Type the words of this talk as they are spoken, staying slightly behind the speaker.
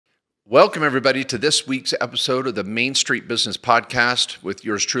Welcome, everybody, to this week's episode of the Main Street Business Podcast with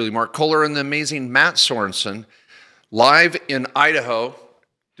yours truly, Mark Kohler, and the amazing Matt Sorensen, live in Idaho.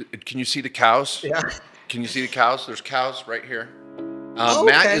 Can you see the cows? Yeah. Can you see the cows? There's cows right here. Matt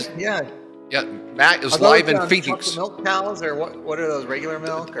okay. Matt is live in Phoenix. Chocolate milk cows, or what are those? Regular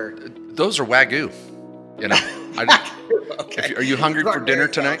milk, or those are Wagyu. You know. Okay. Are you hungry for dinner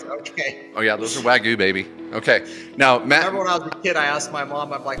tonight? Okay. Oh yeah, those are Wagyu, baby. Okay. Now, Matt. Remember when I was a kid, I asked my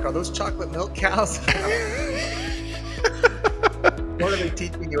mom, I'm like, "Are those chocolate milk cows?" What are they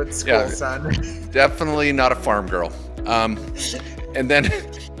teaching you at school, son? Definitely not a farm girl. And then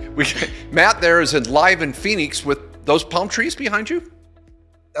Matt there is live in Phoenix with those palm trees behind you.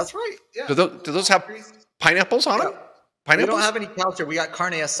 That's right. Yeah. Do those have pineapples on them? Pineapples? We don't have any cows here. We got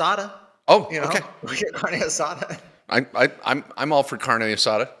carne asada. Oh, okay. We get carne asada. I'm all for carne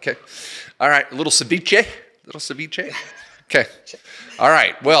asada. Okay. All right. A little ceviche. Okay. All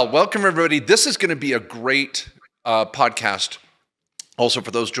right. Well, welcome everybody. This is going to be a great podcast. Also,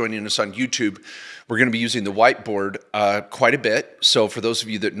 for those joining us on YouTube, we're going to be using the whiteboard quite a bit. So for those of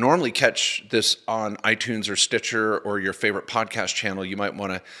you that normally catch this on iTunes or Stitcher or your favorite podcast channel, you might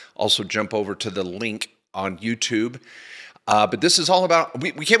want to also jump over to the link on YouTube. But this is all about,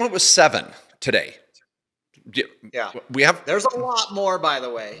 we came up with 7 today. Yeah. There's a lot more, by the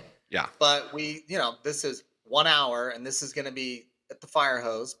way. Yeah. But this is 1 hour, and this is going to be at the fire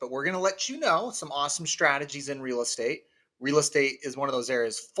hose. But we're going to let you know some awesome strategies in real estate. Real estate is one of those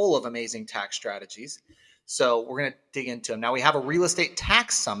areas full of amazing tax strategies. So we're going to dig into them. Now, we have a real estate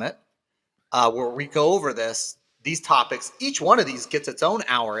tax summit where we go over these topics. Each one of these gets its own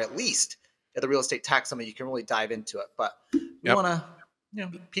hour at least. At the real estate tax summit, you can really dive into it. But we want to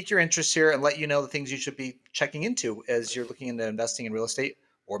pique your interest here and let you know the things you should be checking into as you're looking into investing in real estate,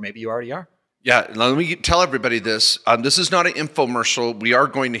 or maybe you already are. Yeah, let me tell everybody this. This is not an infomercial. We are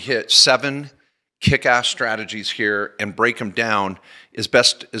going to hit 7 kick-ass strategies here and break them down as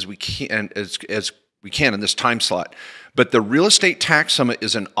best as we can, as we can in this time slot. But the Real Estate Tax Summit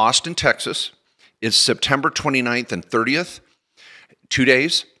is in Austin, Texas. It's September 29th and 30th, 2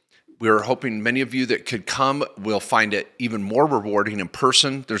 days. We're hoping many of you that could come will find it even more rewarding in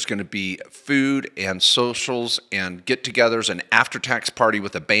person. There's going to be food and socials and get-togethers, an after-tax party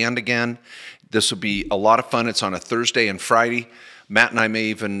with a band again. This will be a lot of fun. It's on a Thursday and Friday. Matt and I may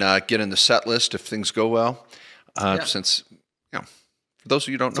even get in the set list if things go well. Since, for those of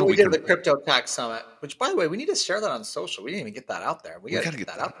you who don't know, we did the Crypto Tax Summit, which, by the way, we need to share that on social. We didn't even get that out there. We got to get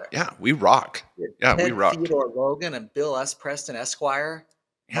that out there. Yeah, we rock. We rock. Theodore Logan and Bill S. Preston Esquire.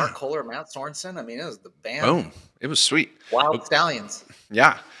 Mark Kohler, Matt Sorensen. I mean, it was the band. Boom. It was sweet. Wild Stallions.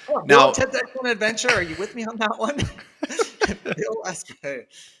 Yeah. Oh, now, Ted's Excellent Adventure. Are you with me on that one?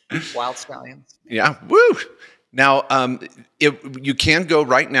 Wild Stallions. Yeah. Woo. Now, you can go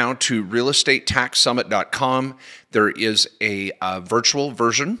right now to realestatetaxsummit.com. There is a virtual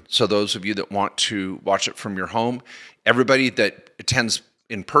version. So those of you that want to watch it from your home, everybody that attends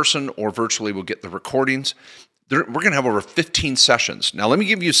in person or virtually will get the recordings. We're going to have over 15 sessions. Now, let me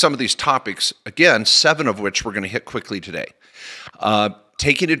give you some of these topics. Again, 7 of which we're going to hit quickly today.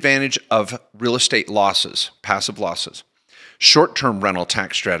 Taking advantage of real estate losses, passive losses. Short-term rental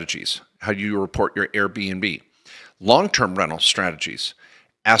tax strategies, how you report your Airbnb. Long-term rental strategies,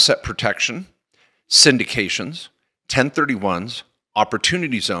 asset protection, syndications, 1031s,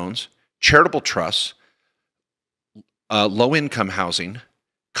 opportunity zones, charitable trusts, low-income housing,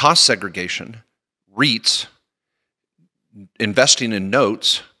 cost segregation, REITs, investing in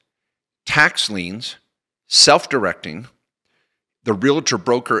notes, tax liens, self-directing, the realtor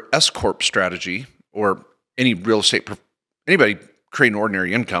broker S-Corp strategy, or any real estate, anybody creating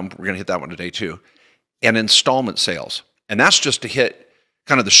ordinary income, we're going to hit that one today too, and installment sales. And that's just to hit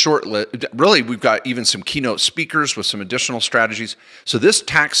kind of the short list. Really, we've got even some keynote speakers with some additional strategies. So this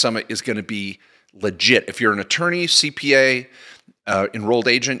tax summit is going to be legit. If you're an attorney, CPA, enrolled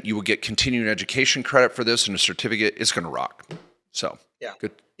agent, you will get continuing education credit for this and a certificate. It's going to rock. So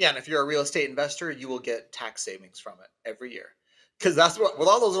good. Yeah, and if you're a real estate investor, you will get tax savings from it every year. Because that's what, with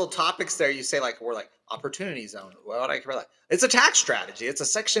all those little topics there, you say we're like opportunity zone. What I care about? It's a tax strategy. It's a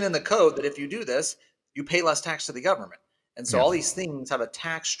section in the code that if you do this, you pay less tax to the government. And so all these things have a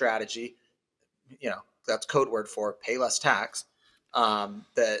tax strategy. That's code word for pay less tax.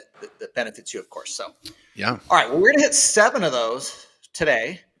 That benefits you, of course. So, yeah. All right. Well, we're going to hit 7 of those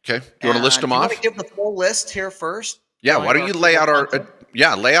today. Okay. You want to list them off? Want to give the full list here first? Yeah. Why don't you lay out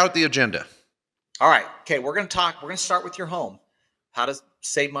lay out the agenda? All right. Okay. We're going to start with your home. How to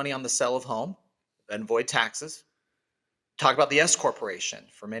save money on the sale of home and avoid taxes. Talk about the S corporation.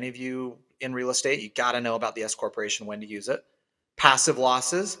 For many of you in real estate, you got to know about the S corporation, when to use it. Passive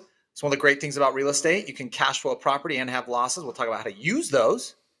losses. It's one of the great things about real estate. You can cash flow a property and have losses. We'll talk about how to use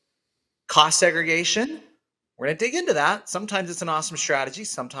those. Cost segregation. We're going to dig into that. Sometimes it's an awesome strategy.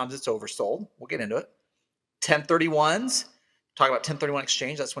 Sometimes it's oversold. We'll get into it. 1031s. Talk about 1031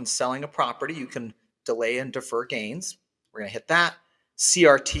 exchange. That's when selling a property, you can delay and defer gains. We're going to hit that.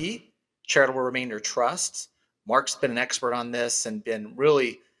 CRT, charitable remainder trusts. Mark's been an expert on this and been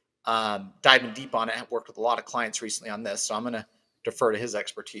really diving deep on it. I've worked with a lot of clients recently on this, so I'm going to defer to his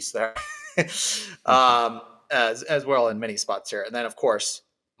expertise there as well in many spots here. And then, of course,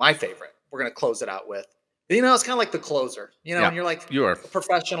 my favorite, we're going to close it out with, it's kind of like the closer, and you're like a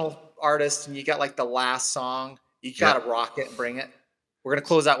professional artist and you got like the last song, you got to rock it and bring it. We're going to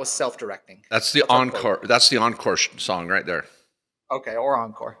close out with self-directing. That's the encore. That's the encore song right there. Okay. Or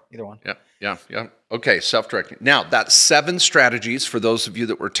encore, either one. Yeah. Okay. Self-directing. Now that's 7 strategies for those of you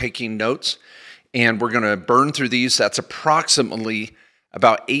that were taking notes, and we're going to burn through these. That's approximately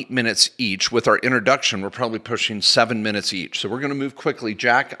about 8 minutes each. With our introduction, we're probably pushing 7 minutes each. So we're going to move quickly.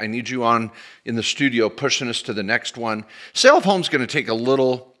 Jack, I need you on in the studio pushing us to the next one. Sale of home is going to take a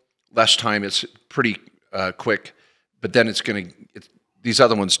little less time. It's pretty quick, but then these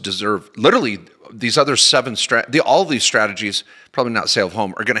other ones deserve, literally these other 7 all these strategies, probably not sale of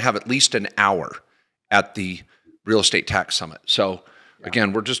home, are going to have at least an hour at the Real Estate Tax Summit. So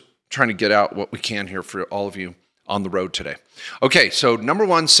again, we're just trying to get out what we can here for all of you on the road today. Okay, so number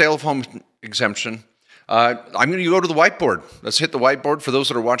 1, sale of home exemption. I'm going to go to the whiteboard. Let's hit the whiteboard. For those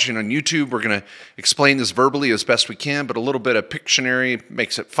that are watching on YouTube, we're going to explain this verbally as best we can, but a little bit of Pictionary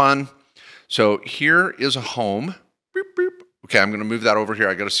makes it fun. So here is a home. Boop, boop. Okay, I'm going to move that over here.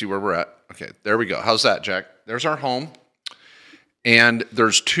 I got to see where we're at. Okay, there we go. How's that, Jack? There's our home. And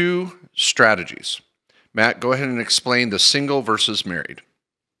there's 2 strategies. Matt, go ahead and explain the single versus married.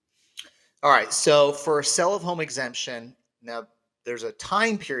 All right, so for sale of home exemption, now there's a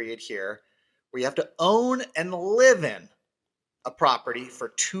time period here where you have to own and live in a property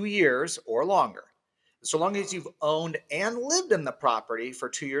for 2 years or longer. So long as you've owned and lived in the property for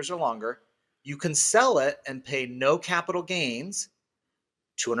 2 years or longer, you can sell it and pay no capital gains,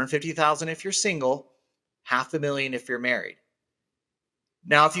 $250,000 if you're single, $500,000 if you're married.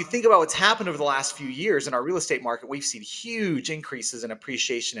 Now, if you think about what's happened over the last few years in our real estate market, we've seen huge increases in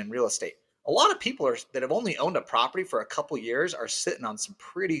appreciation in real estate. A lot of people that have only owned a property for a couple years are sitting on some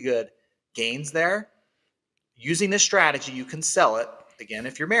pretty good gains there. Using this strategy, you can sell it. Again,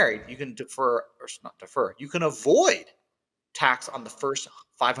 if you're married, you can you can avoid tax on the first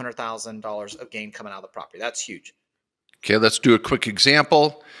 $500,000 of gain coming out of the property. That's huge. Okay, let's do a quick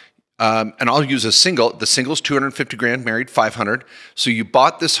example. And I'll use a single. The single's $250,000, married $500,000. So you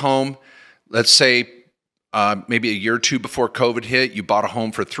bought this home, let's say maybe a year or 2 before COVID hit. You bought a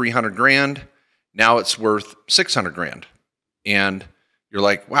home for $300,000. Now it's worth $600,000, and you're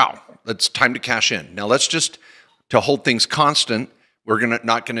like, wow, it's time to cash in. Now let's just, to hold things constant, we're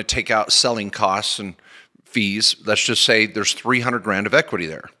not gonna take out selling costs and fees. Let's just say there's $300,000 of equity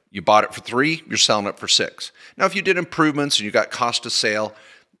there. You bought it for 3, you're selling it for 6. Now, if you did improvements and you got cost of sale,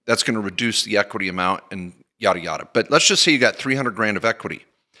 that's going to reduce the equity amount and yada, yada. But let's just say you got $300,000 of equity.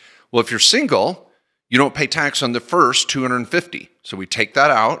 Well, if you're single, you don't pay tax on the first $250,000. So we take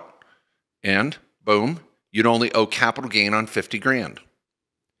that out and boom, you'd only owe capital gain on $50,000.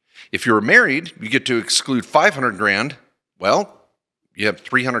 If you're married, you get to exclude $500,000. Well, you have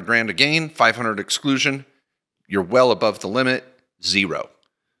 $300,000 to gain, $500,000 exclusion. You're well above the limit, 0. So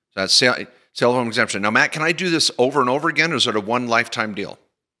that's sale of home exemption. Now, Matt, can I do this over and over again, or is it a one lifetime deal?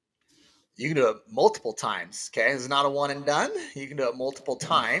 You can do it multiple times, okay? It's not a one and done. You can do it multiple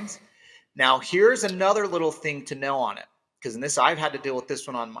times. Now, here's another little thing to know on it, because in this, I've had to deal with this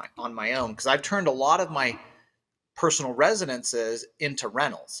one on my own, because I've turned a lot of my personal residences into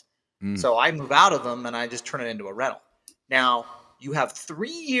rentals. So I move out of them and I just turn it into a rental. Now, you have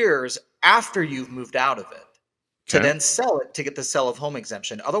 3 years after you've moved out of it to then sell it to get the sale of home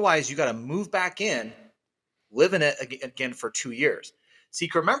exemption. Otherwise, you got to move back in, live in it again for 2 years. So you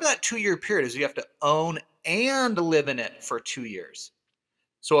can remember that 2-year period is you have to own and live in it for 2 years.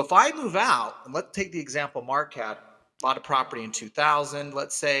 So if I move out, and let's take the example Mark had, bought a property in 2000,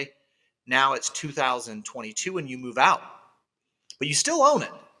 let's say, now it's 2022 and you move out, but you still own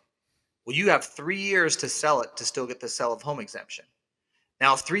it. Well, you have 3 years to sell it to still get the sale of home exemption.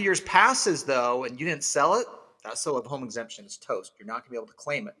 Now, if 3 years passes though, and you didn't sell it, that sale of home exemption is toast. You're not going to be able to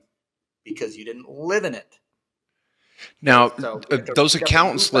claim it because you didn't live in it. Now, those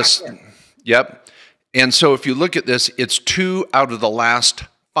accountants list, yep. And so if you look at this, it's 2 out of the last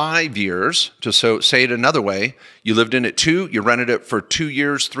 5 years. Just so say it another way, you lived in it 2, you rented it for 2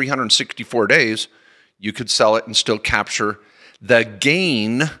 years, 364 days. You could sell it and still capture the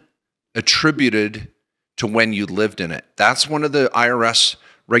gain attributed to when you lived in it. That's one of the IRS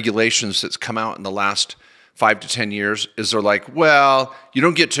regulations that's come out in the last 5 to 10 years, is they're like, well, you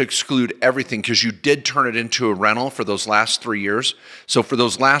don't get to exclude everything because you did turn it into a rental for those last 3 years. So for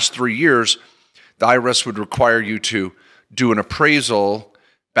those last 3 years, the IRS would require you to do an appraisal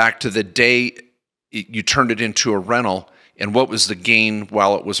back to the day you turned it into a rental and what was the gain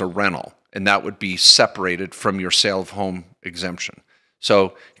while it was a rental. And that would be separated from your sale of home exemption. So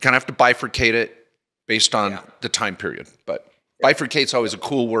you kind of have to bifurcate it based on the time period. But bifurcate's always a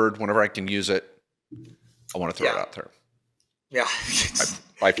cool word. Whenever I can use it, I want to throw it out there. Yeah.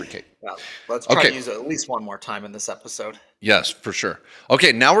 Bifurcate. Yeah. Let's try to use it at least one more time in this episode. Yes, for sure.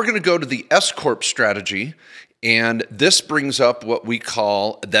 Okay, now we're going to go to the S-Corp strategy. And this brings up what we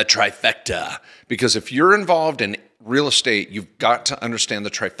call the trifecta. Because if you're involved in real estate, you've got to understand the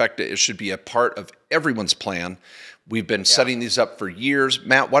trifecta. It should be a part of everyone's plan. We've been setting these up for years.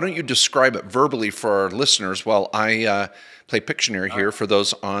 Matt, why don't you describe it verbally for our listeners while I play Pictionary here for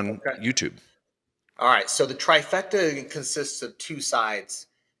those on YouTube. All right, so the trifecta consists of two sides.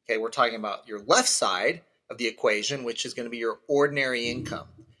 Okay, we're talking about your left side of the equation, which is going to be your ordinary income.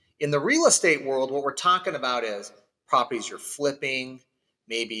 In the real estate world, what we're talking about is properties you're flipping.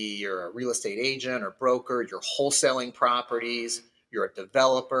 Maybe you're a real estate agent or broker. You're wholesaling properties. You're a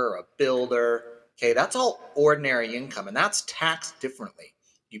developer or a builder. Okay, that's all ordinary income, and that's taxed differently.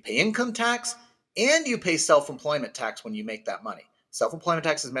 You pay income tax and you pay self-employment tax when you make that money. Self-employment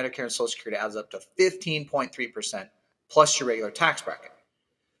taxes, Medicare, and Social Security adds up to 15.3% plus your regular tax bracket.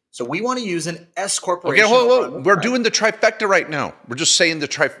 So we want to use an S corporation. Okay, whoa. We're doing the trifecta right now. We're just saying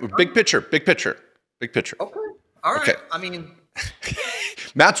the big picture. Okay. All right. Okay. I mean,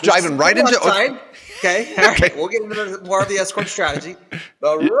 Matt's diving right into it. Okay. All right. We'll get into more of the S-Corp strategy.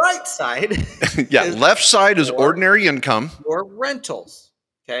 The right side. Left side is ordinary income. Or rentals.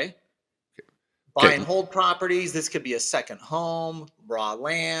 Okay. Buy and hold properties. This could be a second home, raw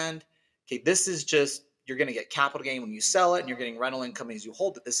land. Okay. This is just, you're going to get capital gain when you sell it, and you're getting rental income as you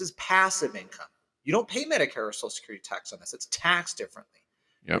hold it. This is passive income. You don't pay Medicare or Social Security tax on this. It's taxed differently.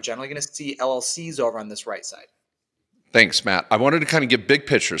 You're generally going to see LLCs over on this right side. Thanks, Matt. I wanted to kind of give big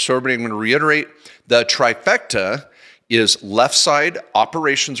picture. So everybody, I'm going to reiterate, the trifecta is left side,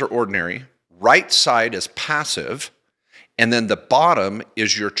 operations are ordinary, right side is passive, and then the bottom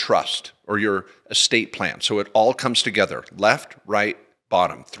is your trust or your estate plan. So it all comes together, left, right,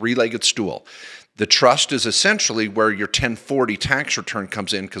 bottom, three-legged stool. The trust is essentially where your 1040 tax return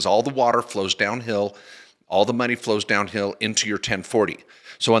comes in because all the water flows downhill, all the money flows downhill into your 1040.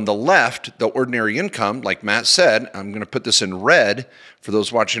 So on the left, the ordinary income, like Matt said, I'm going to put this in red for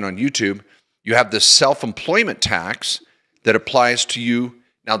those watching on YouTube, you have this self-employment tax that applies to you.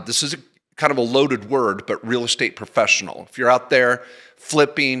 Now, this is kind of a loaded word, but real estate professional. If you're out there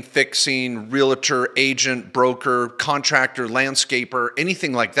flipping, fixing, realtor, agent, broker, contractor, landscaper,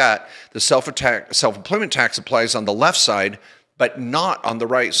 anything like that, the self-employment tax applies on the left side, but not on the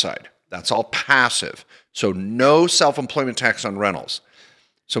right side. That's all passive. So no self-employment tax on rentals.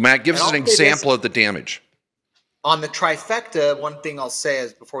 So Matt, give us an example of the damage. On the trifecta, one thing I'll say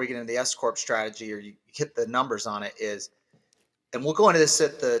is before we get into the S-Corp strategy or you hit the numbers on it is, and we'll go into this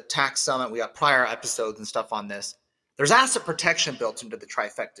at the tax summit. We got prior episodes and stuff on this. There's asset protection built into the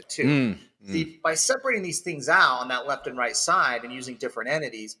trifecta too. By separating these things out on that left and right side and using different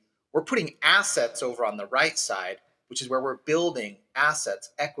entities, we're putting assets over on the right side, which is where we're building assets,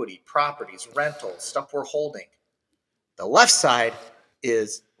 equity, properties, rentals, stuff we're holding. The left side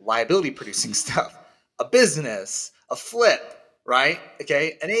is liability producing stuff, a business, a flip, right?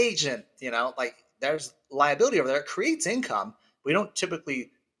 Okay. An agent, like there's liability over there. It creates income. We don't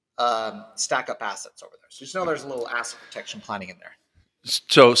typically stack up assets over there. So just know there's a little asset protection planning in there.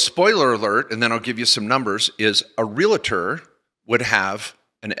 So spoiler alert, and then I'll give you some numbers, is a realtor would have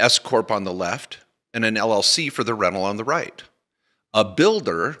an S-Corp on the left and an LLC for the rental on the right. A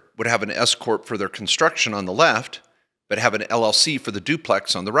builder would have an S-Corp for their construction on the left, but have an LLC for the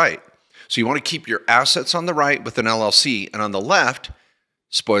duplex on the right. So you want to keep your assets on the right with an LLC, and on the left,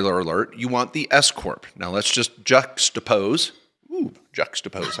 spoiler alert, you want the S-Corp. Now let's just juxtapose. Ooh,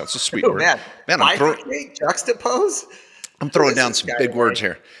 juxtapose, that's a sweet word. Man, juxtapose? I'm throwing down some big words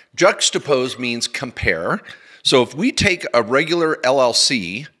here. Juxtapose means compare. So if we take a regular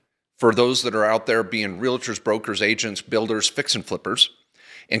LLC, for those that are out there being realtors, brokers, agents, builders, fix and flippers,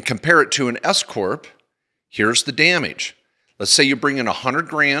 and compare it to an S-Corp, here's the damage. Let's say you bring in 100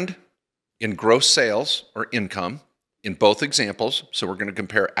 grand in gross sales or income in both examples. So we're going to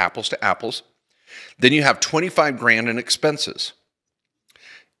compare apples to apples. Then you have 25 grand in expenses.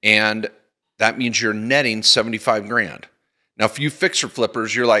 And that means you're netting 75 grand. Now, if you fixer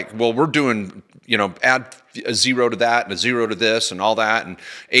flippers, you're like, well, we're doing, add a zero to that and a zero to this and all that, and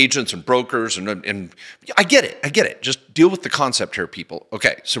agents and brokers. And I get it. I get it. Just deal with the concept here, people.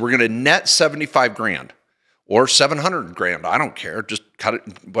 Okay, so we're going to net 75 grand or 700 grand. I don't care. Just cut it,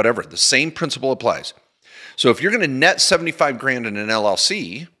 whatever. The same principle applies. So if you're going to net 75 grand in an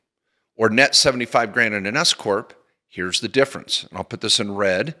LLC or net 75 grand in an S-Corp, here's the difference. And I'll put this in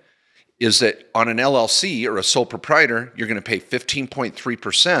red. Is that on an LLC or a sole proprietor, you're going to pay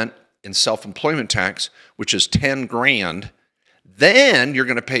 15.3% in self-employment tax, which is 10 grand. Then you're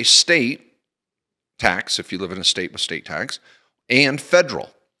going to pay state tax if you live in a state with state tax, and federal.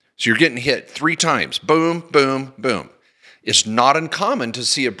 So you're getting hit 3 times. Boom, boom, boom. It's not uncommon to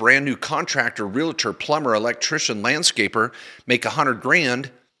see a brand new contractor, realtor, plumber, electrician, landscaper make 100 grand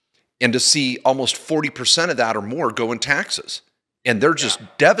and to see almost 40% of that or more go in taxes. And they're just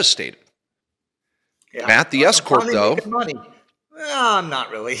devastated. Yeah. Matt, the S-Corp, though. Money. Well, I'm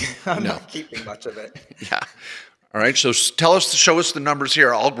not really. I'm not keeping much of it. Yeah. All right. So show us the numbers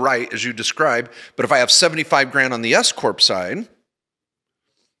here. I'll write as you describe. But if I have 75 grand on the S-Corp side.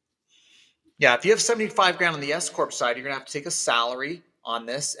 Yeah. If you have 75 grand on the S-Corp side, you're going to have to take a salary on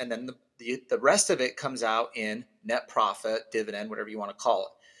this. And then the rest of it comes out in net profit, dividend, whatever you want to call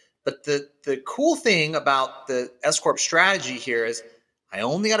it. But the cool thing about the S-Corp strategy here is I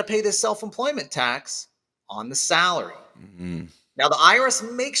only got to pay this self-employment tax on the salary. Mm-hmm. Now, the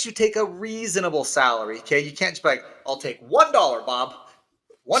IRS makes you take a reasonable salary, okay? You can't just be like, I'll take $1, Bob.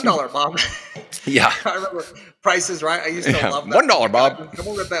 $1, Bob. Yeah. I remember Prices Right. I used to love that. $1, Bob. Come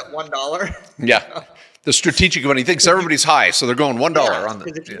on with that $1. Yeah. The strategic one, he thinks everybody's high, so they're going $1 on the.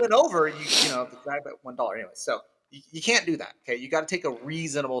 Because if you went over, the guy bet $1 anyway. So you can't do that, okay? You got to take a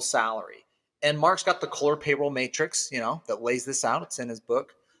reasonable salary. And Mark's got the Kohler payroll matrix, that lays this out. It's in his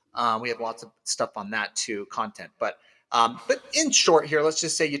book. We have lots of stuff on that too, content. But in short here, let's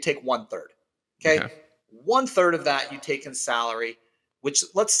just say you take 1/3. Okay. 1/3 of that you take in salary, which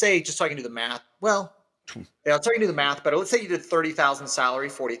let's say, just so I can do the math. Well, yeah, so I can do the math, but let's say you did 30,000 salary,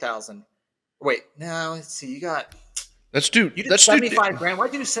 40,000. Wait, no, let's see. You did 75 grand.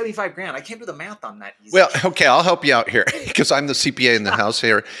 Why'd you do 75 grand? I can't do the math on that easy. Well, okay, I'll help you out here because I'm the CPA in the house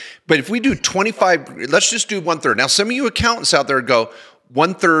here. But if we do 25, let's just do 1/3. Now, some of you accountants out there go,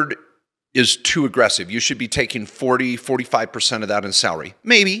 1/3 is too aggressive. You should be taking 40, 45% of that in salary.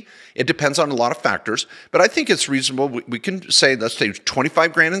 Maybe. It depends on a lot of factors. But I think it's reasonable. We can say, let's say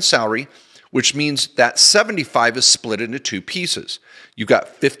 25 grand in salary, which means that 75 is split into 2 pieces. You got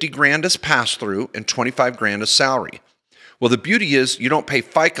 50 grand as pass through and 25 grand as salary. Well, the beauty is you don't pay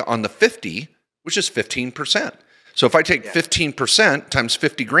FICA on the 50, which is 15%. So if I take 15% times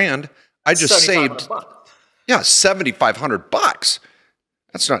 50 grand, I just saved, $7,500.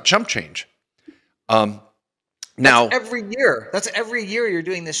 That's not chump change. Now, that's every year you're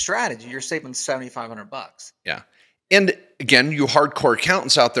doing this strategy. You're saving $7,500. Yeah. And again, you hardcore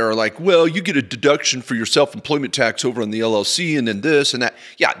accountants out there are like, well, you get a deduction for your self-employment tax over on the LLC and then this and that.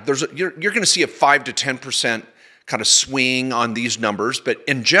 Yeah, you're going to see a 5 to 10% kind of swing on these numbers. But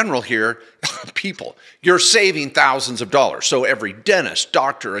in general here, people, you're saving thousands of dollars. So every dentist,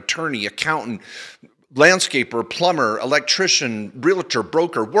 doctor, attorney, accountant, landscaper, plumber, electrician, realtor,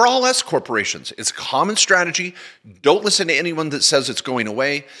 broker, we're all S corporations. It's a common strategy. Don't listen to anyone that says it's going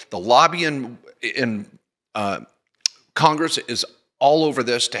away. The lobby in Congress is all over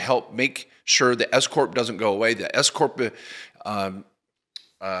this to help make sure the S-Corp doesn't go away. The S-Corp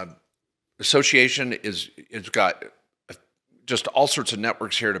Association is got just all sorts of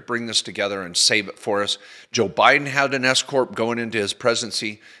networks here to bring this together and save it for us. Joe Biden had an S-Corp going into his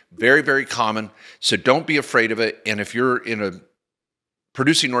presidency. Very, very common. So don't be afraid of it. And if you're in a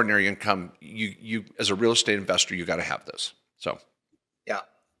producing ordinary income, you as a real estate investor, you got to have this. So, yeah.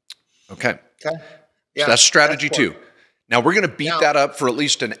 Okay. Yeah. So that's strategy 2. Now we're going to beat that up for at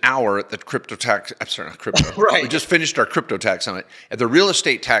least an hour at the crypto tax. I'm sorry, not crypto. Right. We just finished our crypto tax summit. At the real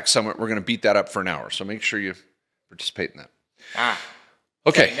estate tax summit, we're going to beat that up for an hour. So make sure you participate in that.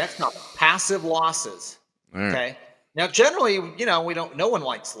 Okay. Next up, passive losses. Right. Okay. Now, generally, no one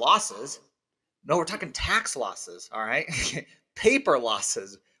likes losses. No, we're talking tax losses. All right. Paper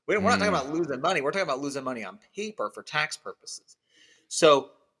losses. We're not talking about losing money. We're talking about losing money on paper for tax purposes.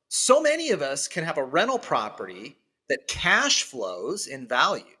 So many of us can have a rental property that cash flows in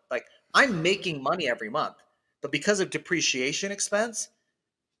value. Like I'm making money every month, but because of depreciation expense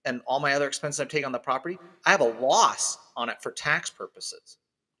and all my other expenses I've taken on the property, I have a loss on it for tax purposes.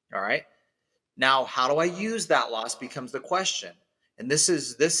 All right. Now, how do I use that loss becomes the question. And this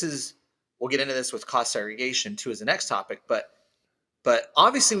is we'll get into this with cost segregation too as the next topic, but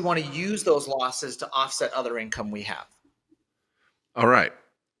obviously we want to use those losses to offset other income we have. All right.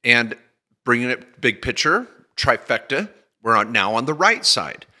 And bringing it big picture, trifecta, we're now on the right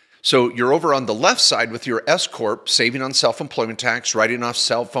side. So you're over on the left side with your S-Corp, saving on self-employment tax, writing off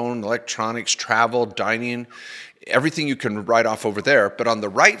cell phone, electronics, travel, dining, everything you can write off over there. But on the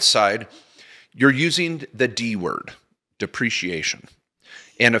right side, you're using the D word, depreciation.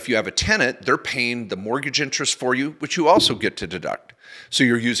 And if you have a tenant, they're paying the mortgage interest for you, which you also get to deduct. So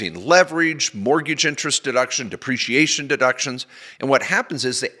you're using leverage, mortgage interest deduction, depreciation deductions. And what happens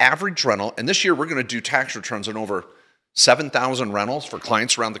is the average rental, and this year we're going to do tax returns on over 7,000 rentals for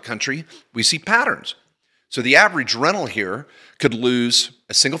clients around the country. We see patterns. So the average rental here could lose,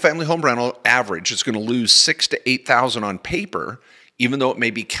 a single family home rental average is going to lose 6,000 to 8,000 on paper, even though it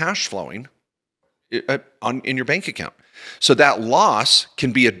may be cash flowing in your bank account. So that loss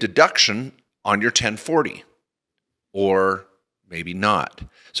can be a deduction on your 1040 or maybe not.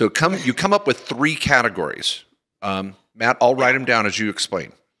 So you come up with 3 categories. Matt, I'll write them down as you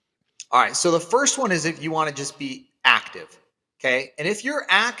explain. All right. So the first one is if you want to just be active. Okay. And if you're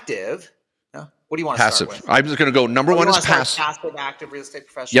active, what do you want to passive. start with? I'm just going to go number one is passive. Passive, active, real estate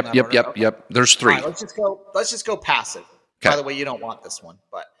professional. Yep. There's 3. All right, let's just go passive. Okay. By the way, you don't want this one,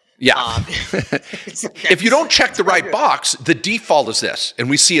 but yeah. Okay. If you don't check the right box, the default is this, and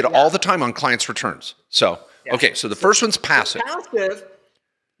we see it all the time on clients' returns. So, okay, so the first one's passive. Passive.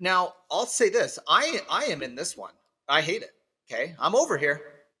 Now, I'll say this: I am in this one. I hate it. Okay, I'm over here.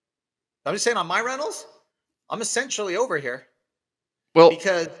 I'm just saying on my rentals, I'm essentially over here. Well,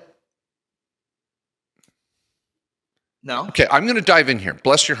 because no. Okay, I'm going to dive in here.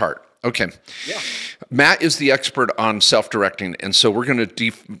 Bless your heart. Okay. Yeah. Matt is the expert on self-directing, and so we're going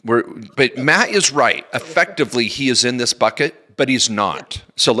to but Matt is right. Effectively, he is in this bucket, but he's not.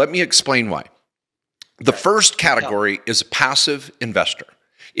 So let me explain why. The first category is a passive investor.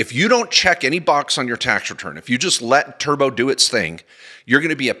 If you don't check any box on your tax return, if you just let Turbo do its thing, you're going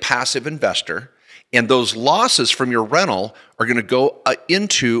to be a passive investor, and those losses from your rental are going to go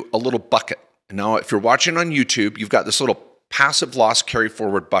into a little bucket. And now, if you're watching on YouTube, you've got this little passive loss carry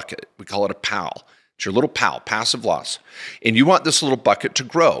forward bucket. We call it a PAL. It's your little PAL, passive loss. And you want this little bucket to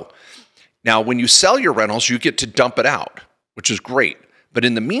grow. Now, when you sell your rentals, you get to dump it out, which is great. But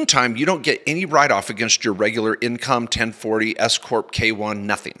in the meantime, you don't get any write-off against your regular income, 1040, S-Corp, K1,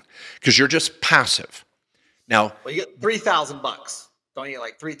 nothing, because you're just passive. Now, well, you get $3,000. Don't you get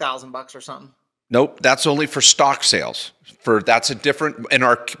like $3,000 or something? Nope, that's only for stock sales. That's a different, in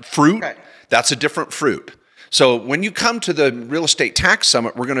our fruit, that's a different fruit. So when you come to the Real Estate Tax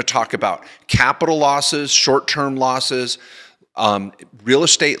Summit, we're going to talk about capital losses, short-term losses, real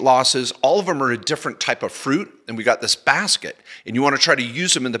estate losses. All of them are a different type of fruit, and we got this basket, and you want to try to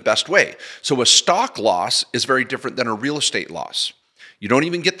use them in the best way. So a stock loss is very different than a real estate loss. You don't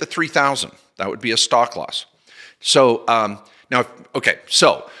even get the $3,000. That would be a stock loss. So now, okay,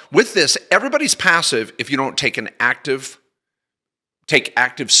 so with this, everybody's passive if you don't take active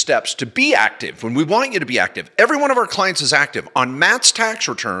steps to be active. When we want you to be active, every one of our clients is active. On Matt's tax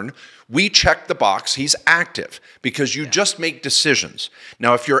return, we check the box, he's active, because you just make decisions.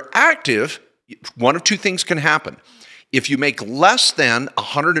 Now, if you're active, one of 2 things can happen. If you make less than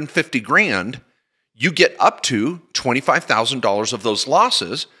 150 grand, you get up to $25,000 of those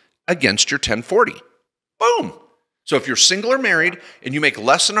losses against your 1040. Boom. So if you're single or married and you make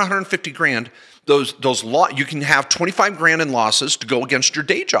less than 150 grand, you can have 25 grand in losses to go against your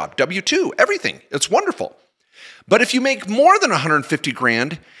day job, W-2, everything. It's wonderful. But if you make more than 150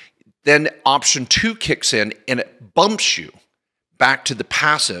 grand, then option 2 kicks in and it bumps you back to the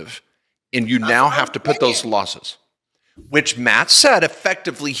passive, and you now have to put those losses, which Matt said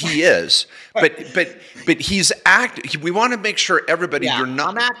effectively he is, but he's active. We want to make sure everybody, you're not.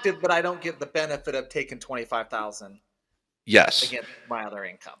 I'm active, but I don't get the benefit of taking 25,000. Yes. Against my other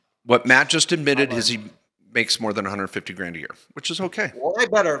income. What Matt just admitted is he makes more than 150 grand a year, which is okay. Well, I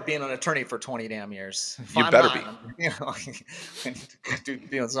better have been an attorney for 20 damn years. You better be.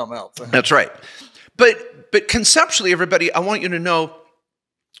 Doing something else. That's right. But conceptually, everybody, I want you to know,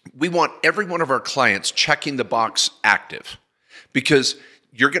 we want every one of our clients checking the box active, because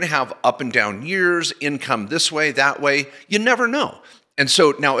you're going to have up and down years, income this way, that way. You never know. And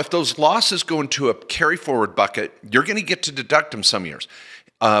so now if those losses go into a carry forward bucket, you're going to get to deduct them some years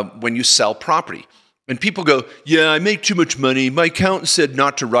when you sell property. And people go, yeah, I make too much money. My accountant said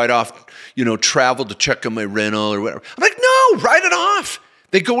not to write off, travel to check on my rental or whatever. I'm like, no, write it off.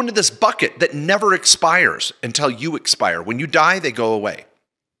 They go into this bucket that never expires until you expire. When you die, they go away.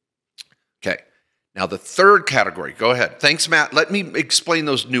 Okay. Now the third category, go ahead. Thanks, Matt. Let me explain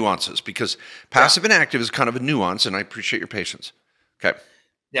those nuances, because passive and active is kind of a nuance, and I appreciate your patience. Okay.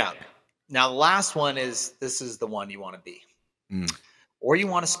 Yeah. Now the last one is, this is the one you want to be. Mm. Or you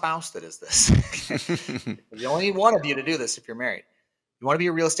want a spouse that is this. You only need one of you to do this if you're married. You want to be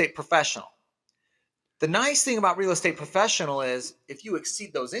a real estate professional. The nice thing about real estate professional is if you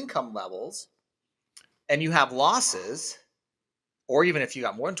exceed those income levels and you have losses, or even if you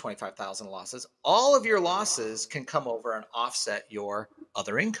got more than 25,000 losses, all of your losses can come over and offset your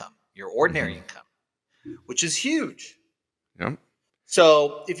other income, your ordinary income, which is huge. Yep.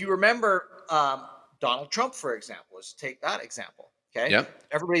 So if you remember Donald Trump, for example, let's take that example. Okay. Yep.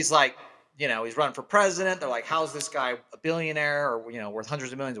 Everybody's like, he's running for president. They're like, how's this guy a billionaire or, worth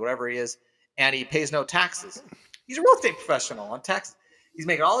hundreds of millions, whatever he is, and he pays no taxes? He's a real estate professional on tax. He's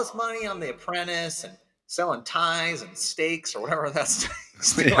making all this money on The Apprentice and selling ties and steaks or whatever that's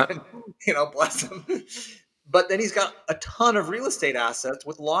doing, bless him. But then he's got a ton of real estate assets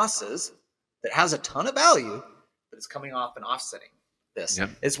with losses that has a ton of value, but it's coming off and offsetting this. Yep.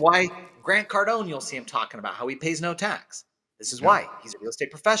 It's why Grant Cardone, you'll see him talking about how he pays no tax. This is why he's a real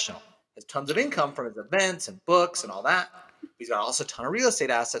estate professional. Has tons of income from his events and books and all that. He's got also a ton of real estate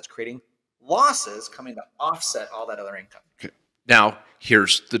assets creating losses coming to offset all that other income. Okay. Now,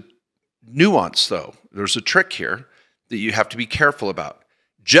 here's the nuance, though. There's a trick here that you have to be careful about.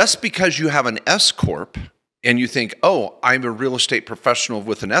 Just because you have an S-Corp and you think, oh, I'm a real estate professional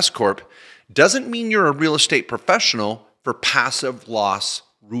with an S-Corp, doesn't mean you're a real estate professional for passive loss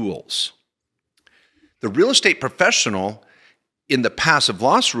rules. The real estate professional in the passive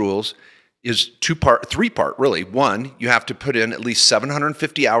loss rules is three-part, really. One, you have to put in at least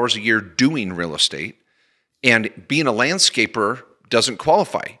 750 hours a year doing real estate, and being a landscaper doesn't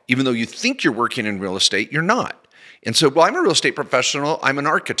qualify. Even though you think you're working in real estate, you're not. And so, well, I'm a real estate professional, I'm an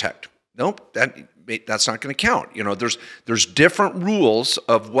architect. Nope, that's not going to count. There's different rules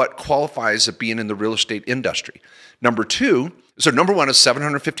of what qualifies as being in the real estate industry. Number one is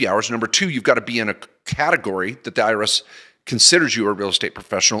 750 hours. Number two, you've got to be in a category that the IRS considers you a real estate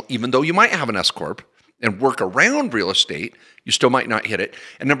professional, even though you might have an S-Corp and work around real estate, you still might not hit it.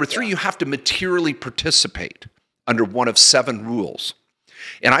 And number three, you have to materially participate under one of 7 rules.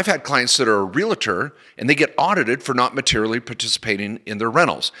 And I've had clients that are a realtor and they get audited for not materially participating in their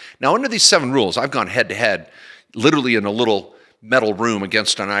rentals. Now, under these 7 rules, I've gone head to head, literally in a little metal room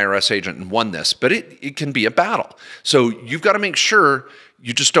against an IRS agent and won this, but it can be a battle. So you've got to make sure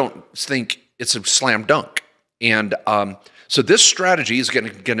you just don't think it's a slam dunk. And so this strategy is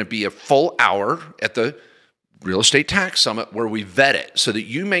going to be a full hour at the Real Estate Tax Summit where we vet it so that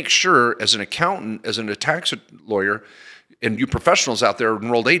you make sure as an accountant, as a tax lawyer, and you professionals out there,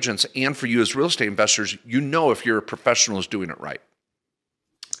 enrolled agents, and for you as real estate investors, if your professional is doing it right.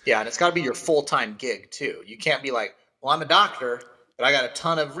 Yeah, and it's got to be your full-time gig too. You can't be like, well, I'm a doctor, but I got a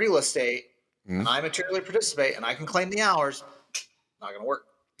ton of real estate, and I materially participate, and I can claim the hours. Not going to work.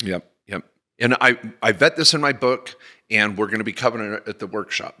 Yep. And I vet this in my book, and we're going to be covering it at the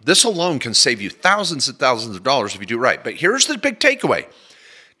workshop. This alone can save you thousands and thousands of dollars if you do it right. But here's the big takeaway.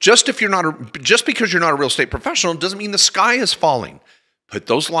 Just because you're not a real estate professional doesn't mean the sky is falling. Put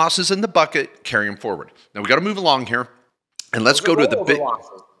those losses in the bucket, carry them forward. Now we got to move along here, and let's go to the big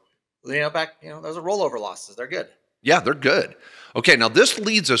losses. Those are rollover losses. They're good. Yeah, they're good. Okay, now this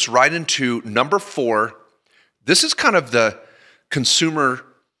leads us right into number 4. This is kind of the consumer.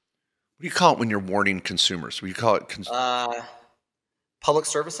 What do you call it when you're warning consumers? What do you call it? Public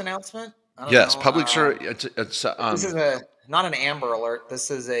service announcement? Yes, public service. This is not an Amber Alert.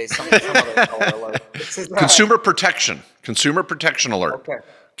 This is some other color alert. This is Consumer protection. Consumer protection alert.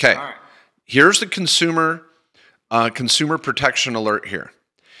 Okay. All right. Here's the consumer protection alert here.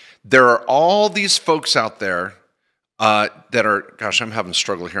 There are all these folks out there that are, gosh, I'm having a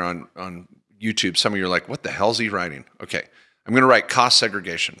struggle here on YouTube. Some of you are like, what the hell is he writing? Okay. I'm going to write cost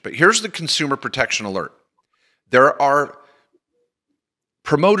segregation. But here's the consumer protection alert. There are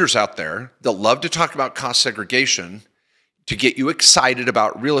promoters out there that love to talk about cost segregation to get you excited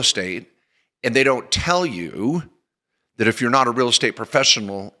about real estate, and they don't tell you that if you're not a real estate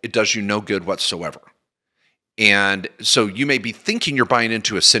professional, it does you no good whatsoever. And so you may be thinking you're buying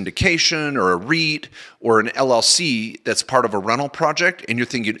into a syndication or a REIT or an LLC that's part of a rental project, and you're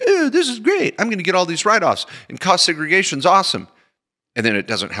thinking, oh, this is great. I'm going to get all these write-offs, and cost segregation's awesome. And then it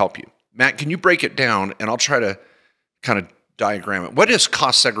doesn't help you. Matt, can you break it down, and I'll try to kind of diagram it. What is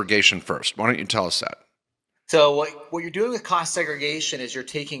cost segregation first? Why don't you tell us that? So what you're doing with cost segregation is you're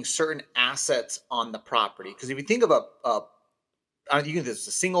taking certain assets on the property. Because if you think of it's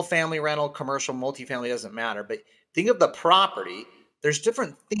a single family rental, commercial, multifamily, doesn't matter. But think of the property. There's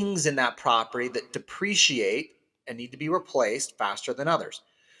different things in that property that depreciate and need to be replaced faster than others.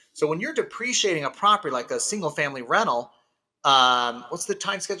 So when you're depreciating a property like a single family rental, What's the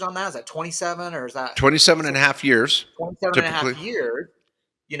time schedule on that? Is that 27 or is that 27 and a half years? 27 and a half Typically. years?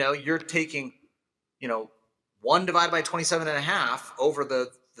 You're taking, 1 divided by 27 and a half over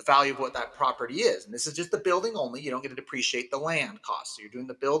the value of what that property is. And this is just the building only. You don't get to depreciate the land cost. So you're doing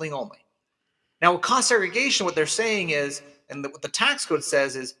the building only. Now, with cost segregation, what they're saying is, and what the tax code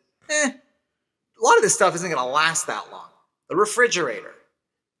says is, a lot of this stuff isn't going to last that long. The refrigerator,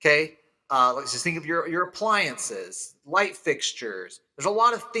 okay? Let's just think of your appliances, light fixtures. There's a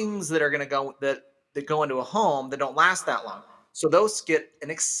lot of things that are going to go that go into a home that don't last that long. So those get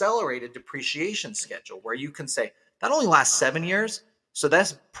an accelerated depreciation schedule where you can say that only lasts 7 years. So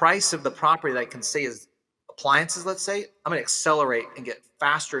that's price of the property that I can say is appliances, let's say, I'm going to accelerate and get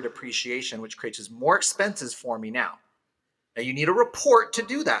faster depreciation, which creates more expenses for me now. Now you need a report to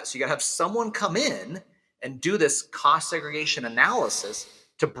do that. So you got to have someone come in and do this cost segregation analysis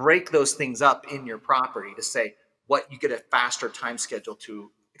to break those things up in your property to say what you get a faster time schedule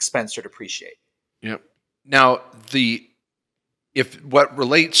to expense or depreciate. Yep. Now if what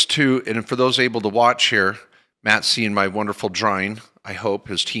relates to, and for those able to watch here, Matt's seeing my wonderful drawing. I hope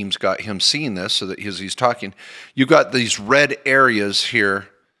his team's got him seeing this so that as he's talking, you've got these red areas here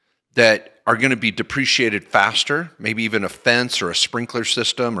that are going to be depreciated faster, maybe even a fence or a sprinkler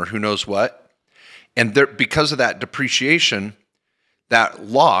system or who knows what. And because of that depreciation, that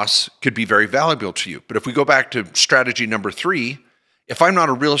loss could be very valuable to you. But if we go back to strategy number 3, if I'm not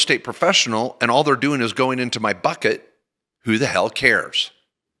a real estate professional and all they're doing is going into my bucket, who the hell cares?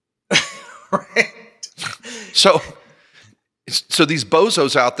 Right. So these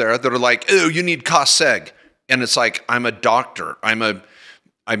bozos out there that are like, oh, you need cost seg. And it's like, I'm a doctor. I'm an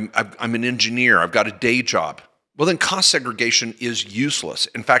engineer. I've got a day job. Well, then cost segregation is useless.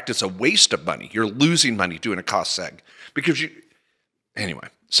 In fact, it's a waste of money. You're losing money doing a cost seg because anyway.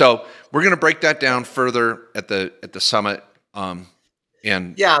 So we're going to break that down further at the summit. So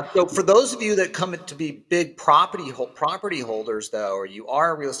for those of you that come to be big property holders, though, or you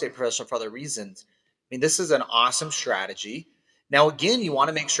are a real estate professional for other reasons, I mean, this is an awesome strategy. Now, again, you want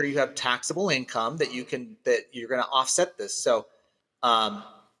to make sure you have taxable income that you're going to offset this. So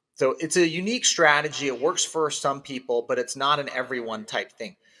it's a unique strategy. It works for some people, but it's not an everyone type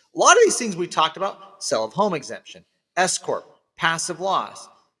thing. A lot of these things we talked about: sale of home exemption, S-Corp, passive loss,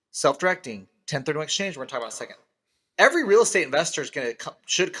 self-directing, 1031 exchange. We're going to talk about in a second. Every real estate investor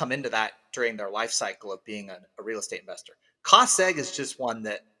should come into that during their life cycle of being a real estate investor. Cost seg is just one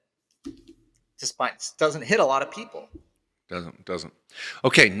that just doesn't hit a lot of people. Doesn't.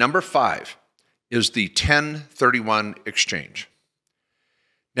 Okay, number 5 is the 1031 exchange.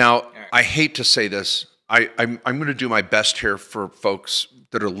 Now, right. I hate to say this. I'm going to do my best here for folks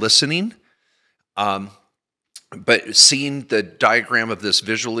that are listening, but seeing the diagram of this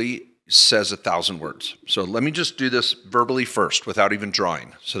visually says 1,000 words. So let me just do this verbally first without even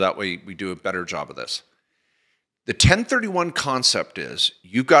drawing, so that way we do a better job of this. The 1031 concept is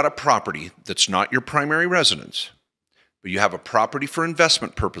you've got a property that's not your primary residence, but you have a property for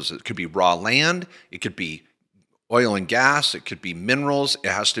investment purposes. It could be raw land, it could be oil and gas, it could be minerals, it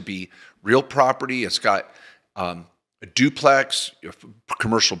has to be real property, it's got a duplex, a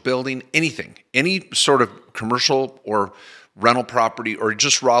commercial building, anything, any sort of commercial or rental property or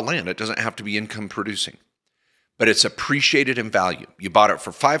just raw land. It doesn't have to be income producing, but it's appreciated in value. You bought it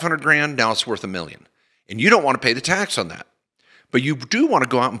for 500 grand, now it's worth $1 million. And you don't want to pay the tax on that, but you do want to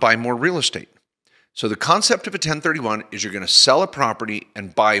go out and buy more real estate. So the concept of a 1031 is you're going to sell a property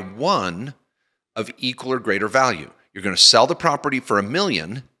and buy one of equal or greater value. You're going to sell the property for $1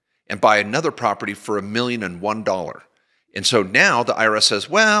 million and buy another property for $1,001. And so now the IRS says,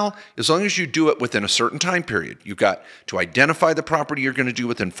 well, as long as you do it within a certain time period, you've got to identify the property you're going to do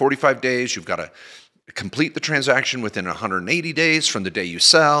within 45 days. You've got to complete the transaction within 180 days from the day you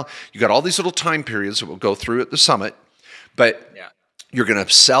sell. You got all these little time periods that we'll go through at the summit, but you're going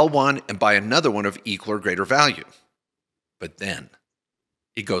to sell one and buy another one of equal or greater value. But then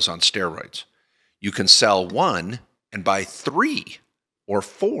it goes on steroids. You can sell one and buy 3 or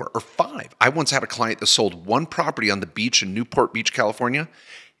 4 or 5. I once had a client that sold one property on the beach in Newport Beach, California.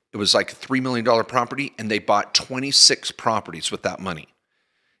 It was like a $3 million property, and they bought 26 properties with that money.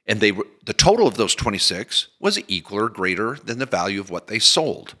 And the total of those 26 was equal or greater than the value of what they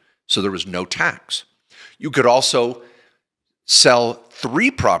sold. So there was no tax. You could also sell 3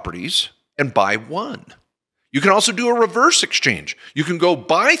 properties and buy 1. You can also do a reverse exchange. You can go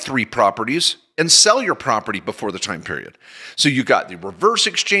buy 3 properties and sell your property before the time period. So you got the reverse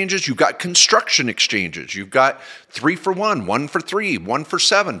exchanges, you've got construction exchanges, you've got 3 for 1, 1 for 3, 1 for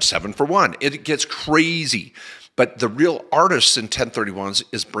 7, 7 for 1. It gets crazy. But the real artists in 1031s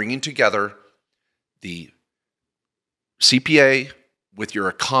is bringing together the CPA with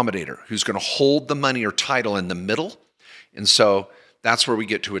your accommodator who's going to hold the money or title in the middle. And so that's where we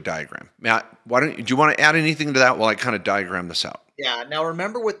get to a diagram. Matt, do you want to add anything to that while I kind of diagram this out? Yeah. Now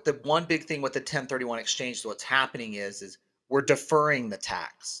remember, with the one big thing with the 1031 exchange, so what's happening is we're deferring the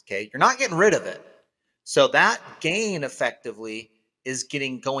tax. Okay. You're not getting rid of it. So that gain effectively is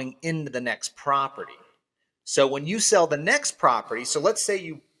going into the next property. So when you sell the next property, so let's say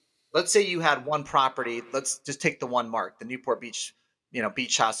you had one property. Let's just take the one mark, the Newport Beach,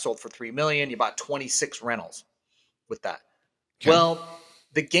 beach house sold for $3 million. You bought 26 rentals with that. Okay. Well,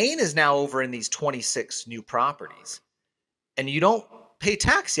 the gain is now over in these 26 new properties, and you don't pay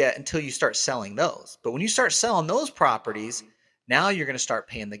tax yet until you start selling those. But when you start selling those properties, now you're going to start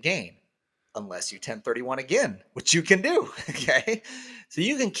paying the gain, unless you 1031 again, which you can do. Okay. So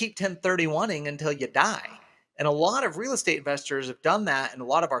you can keep 1031ing until you die. And a lot of real estate investors have done that. And a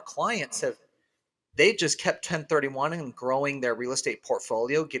lot of our clients they've just kept 1031ing and growing their real estate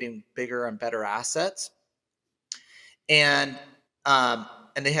portfolio, getting bigger and better assets. And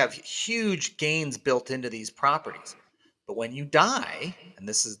they have huge gains built into these properties. But when you die, and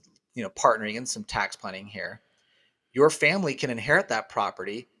this is, partnering in some tax planning here, your family can inherit that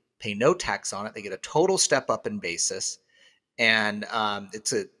property, pay no tax on it. They get a total step up in basis. And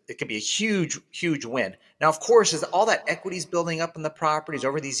it can be a huge, huge win. Now, of course, as all that equity is building up in the properties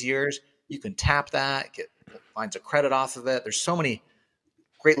over these years, you can tap that, get lines of credit off of it. There's so many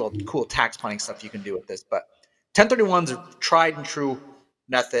great little cool tax planning stuff you can do with this. But 1031s are tried and true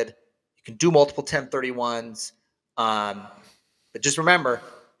method. You can do multiple 1031s. But just remember,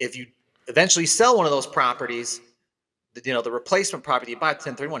 if you eventually sell one of those properties, the replacement property you buy at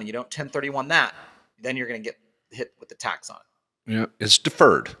 1031 and you don't 1031 that, then you're going to get hit with the tax on it. Yeah, it's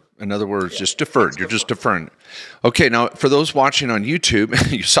deferred. In other words, just deferred. You're just deferring. Okay, now for those watching on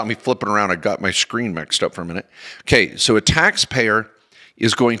YouTube, you saw me flipping around. I got my screen mixed up for a minute. Okay, so a taxpayer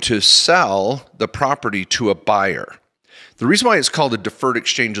is going to sell the property to a buyer. The reason why it's called a deferred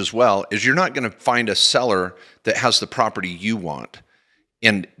exchange as well is you're not going to find a seller that has the property you want,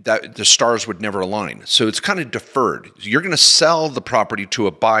 and that the stars would never align. So it's kind of deferred. You're going to sell the property to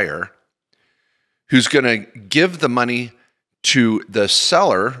a buyer who's going to give the money to the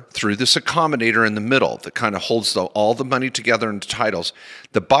seller through this accommodator in the middle that kind of holds all the money together into titles.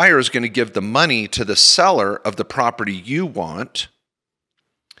 The buyer is going to give the money to the seller of the property you want.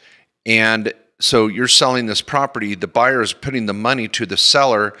 And so you're selling this property. The buyer is putting the money to the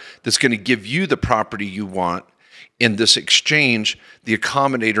seller that's going to give you the property you want. In this exchange, the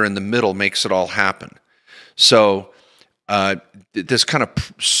accommodator in the middle makes it all happen. So this kind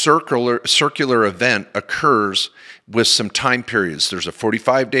of circular event occurs with some time periods. There's a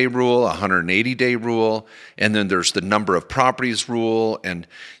 45-day rule, a 180-day rule, and then there's the number of properties rule, and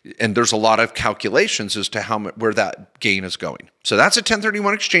there's a lot of calculations as to where that gain is going. So that's a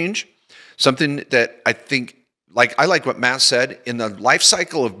 1031 exchange, something that I think, I like what Matt said, in the life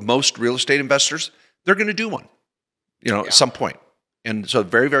cycle of most real estate investors, they're going to do one, at some point. And so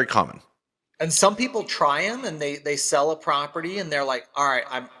very, very common. And some people try them and they sell a property and they're like, all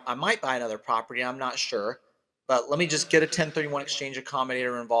right, I might buy another property. I'm not sure, but let me just get a 1031 exchange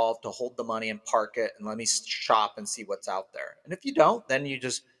accommodator involved to hold the money and park it. And let me shop and see what's out there. And if you don't, then you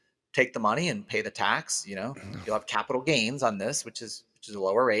just take the money and pay the tax. You'll have capital gains on this, which is a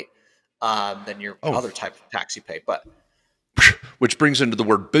lower rate than your other type of tax you pay. But which brings into the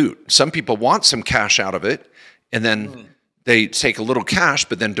word boot. Some people want some cash out of it, and then they take a little cash,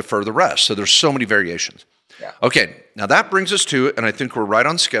 but then defer the rest. So there's so many variations. Yeah. Okay, now that brings us to, and I think we're right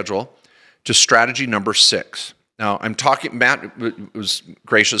on schedule, to strategy number 6. Now I'm talking, Matt was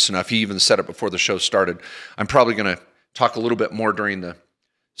gracious enough, he even said it before the show started. I'm probably going to talk a little bit more during the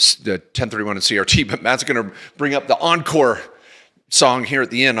 1031 and CRT, but Matt's going to bring up the encore song here at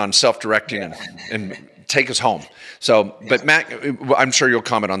the end on self-directing and take us home. So, but Matt, I'm sure you'll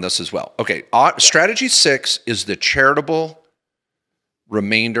comment on this as well. Okay, strategy 6 is the charitable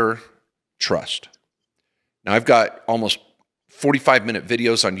remainder trust. Now, I've got almost 45-minute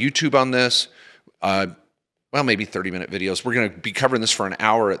videos on YouTube on this. Well, maybe 30-minute videos. We're going to be covering this for an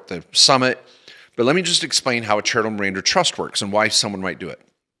hour at the summit. But let me just explain how a charitable remainder trust works and why someone might do it.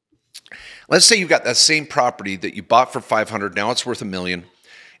 Let's say you've got that same property that you bought for $500, now it's worth $1 million,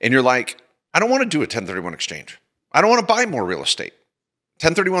 and you're like, I don't want to do a 1031 exchange. I don't want to buy more real estate.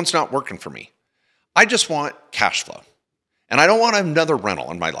 1031's not working for me. I just want cash flow. And I don't want another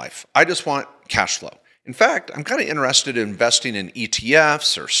rental in my life. I just want cash flow. In fact, I'm kind of interested in investing in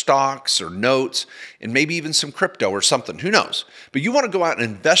ETFs or stocks or notes and maybe even some crypto or something. Who knows? But you want to go out and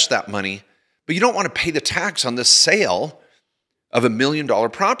invest that money, but you don't want to pay the tax on this sale of $1 million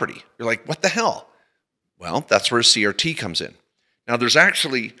property. You're like, what the hell? Well, that's where a CRT comes in. Now, there's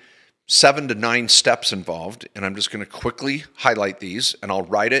actually 7 to 9 steps involved, and I'm just going to quickly highlight these, and I'll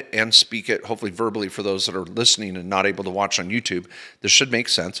write it and speak it, hopefully verbally for those that are listening and not able to watch on YouTube. This should make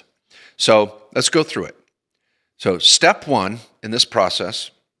sense. So let's go through it. So step 1 in this process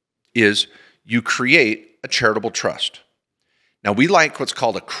is you create a charitable trust. Now, we like what's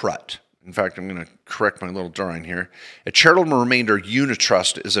called a CRUT. In fact, I'm going to correct my little drawing here. A charitable remainder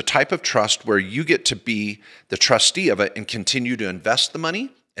unitrust is a type of trust where you get to be the trustee of it and continue to invest the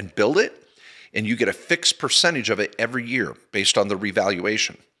money and build it, and you get a fixed percentage of it every year based on the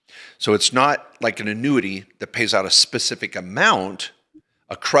revaluation. So it's not like an annuity that pays out a specific amount.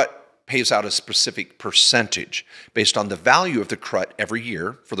 A CRUT pays out a specific percentage based on the value of the CRUT every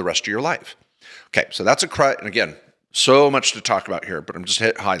year for the rest of your life. Okay, so that's a CRUT, and again, so much to talk about here, but I'm just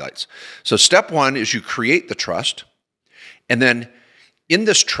hitting highlights. So step 1 is you create the trust, and then in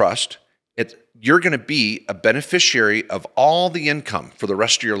this trust, you're going to be a beneficiary of all the income for the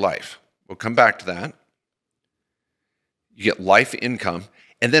rest of your life. We'll come back to that. You get life income,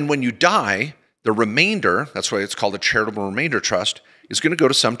 and then when you die, the remainder, that's why it's called a charitable remainder trust, is going to go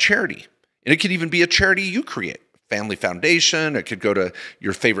to some charity. And it could even be a charity you create, family foundation, it could go to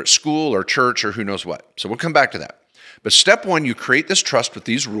your favorite school or church or who knows what. So we'll come back to that. But step 1, you create this trust with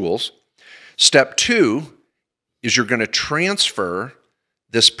these rules. Step 2 is you're going to transfer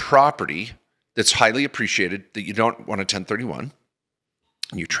this property that's highly appreciated that you don't want a 1031,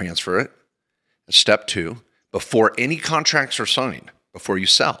 and you transfer it. Step 2, before any contracts are signed, before you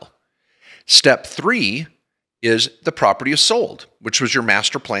sell. Step 3 is the property is sold, which was your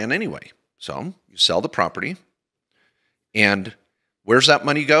master plan anyway. So you sell the property, and where's that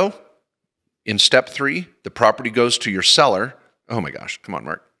money go? In step 3, the property goes to your seller. Oh my gosh, come on,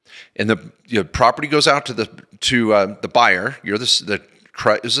 Mark. And the property goes out to the buyer. You're the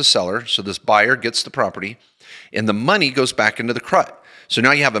CRUT is the seller, so this buyer gets the property, and the money goes back into the CRUT. So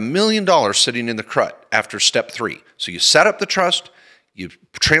now you have $1 million sitting in the CRUT after step 3. So you set up the trust, you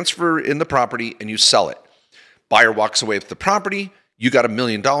transfer in the property, and you sell it. Buyer walks away with the property. You got $1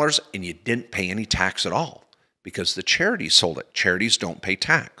 million, and you didn't pay any tax at all because the charity sold it. Charities don't pay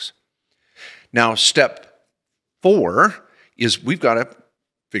tax. Now, step 4 is we've got to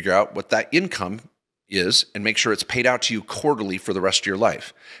figure out what that income is and make sure it's paid out to you quarterly for the rest of your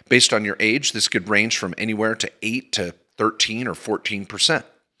life. Based on your age, this could range from anywhere to 8 to 13 or 14%.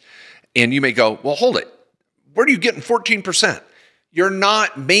 And you may go, well, hold it. Where are you getting 14%? You're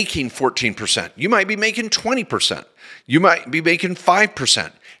not making 14%. You might be making 20%. You might be making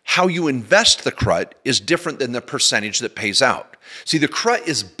 5%. How you invest the CRUT is different than the percentage that pays out. See, the CRUT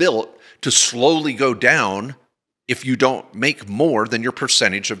is built to slowly go down if you don't make more than your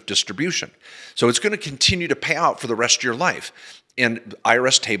percentage of distribution. So it's going to continue to pay out for the rest of your life. And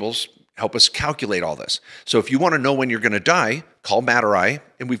IRS tables help us calculate all this. So if you want to know when you're going to die, call Matt or I,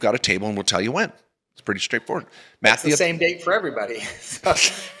 and we've got a table and we'll tell you when. It's pretty straightforward. Matt, it's the same date for everybody.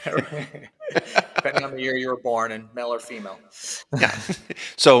 Depending on the year you were born and male or female. Yeah.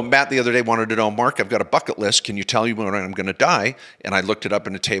 So Matt the other day wanted to know, Mark, I've got a bucket list. Can you tell me when I'm going to die? And I looked it up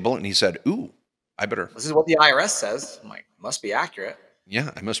in a table and he said, ooh, I better. This is what the IRS says. I'm like, must be accurate.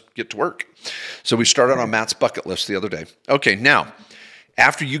 Yeah, I must get to work. So we started on Matt's bucket list the other day. Okay, now,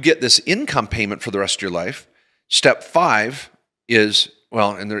 after you get this income payment for the rest of your life, step 5 is,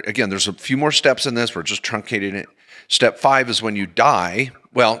 well, and again, there's a few more steps in this. We're just truncating it. Step 5 is when you die.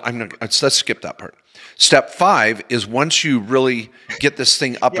 Well, let's skip that part. Step 5 is once you really get this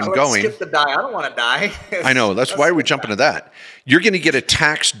thing up and going. Skip the die. I don't want to die. I know. That's why we jump into that. You're going to get a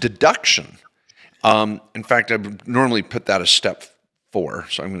tax deduction. In fact, I would normally put that as step 4.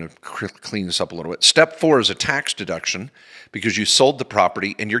 So I'm going to clean this up a little bit. Step 4 is a tax deduction because you sold the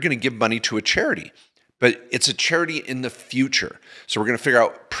property and you're going to give money to a charity. But it's a charity in the future. So we're going to figure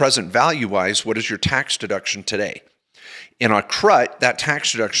out present value-wise, what is your tax deduction today? In a CRUT, that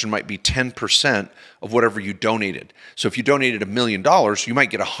tax deduction might be 10% of whatever you donated. So if you donated $1 million, you might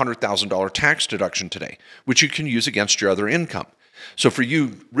get a $100,000 tax deduction today, which you can use against your other income. So for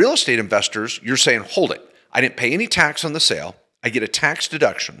you real estate investors, you're saying, hold it. I didn't pay any tax on the sale. I get a tax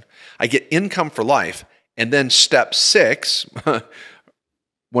deduction. I get income for life. And then step 6,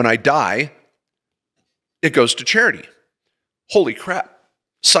 when I die, it goes to charity. Holy crap,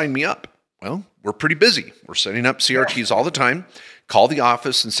 sign me up. Well, we're pretty busy. We're setting up CRTs all the time. Call the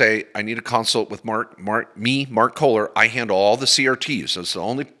office and say, I need a consult with Mark Kohler. I handle all the CRTs. So it's the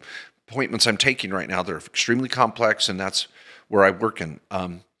only appointments I'm taking right now. They're extremely complex, and that's where I work in.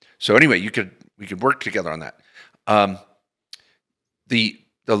 So anyway, we could work together on that. The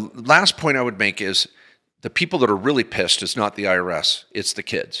last point I would make is the people that are really pissed is not the IRS, it's the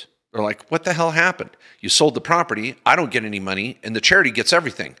kids. They're like, what the hell happened? You sold the property. I don't get any money, and the charity gets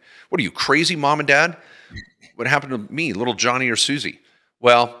everything. What are you, crazy, mom and dad? What happened to me, little Johnny or Susie?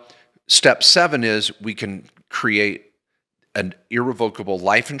 Well, step 7 is we can create an irrevocable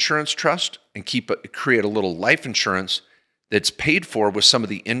life insurance trust and create a little life insurance that's paid for with some of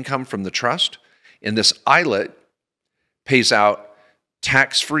the income from the trust. And this ILET pays out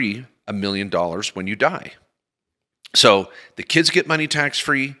tax-free $1 million when you die. So the kids get money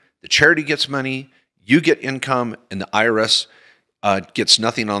tax-free, the charity gets money, you get income, and the IRS gets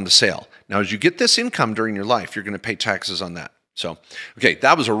nothing on the sale. Now, as you get this income during your life, you're going to pay taxes on that. So, okay,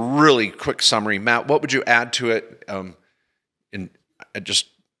 that was a really quick summary. Matt, what would you add to it just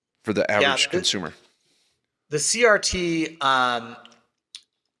for the average consumer? The CRT,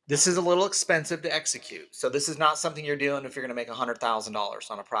 this is a little expensive to execute. So this is not something you're doing if you're going to make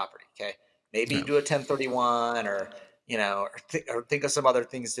 $100,000 on a property, okay? Maybe do a 1031 or think of some other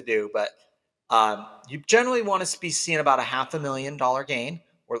things to do. But you generally want to be seeing about a $500,000 gain,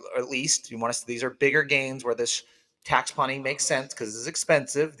 or at least you want to. These are bigger gains where this tax planning makes sense because this is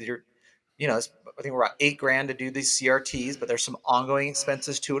expensive. I think we're about $8,000 to do these CRTs, but there's some ongoing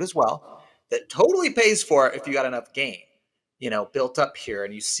expenses to it as well that totally pays for it if you got enough gain, built up here,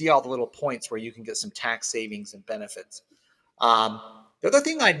 and you see all the little points where you can get some tax savings and benefits. The other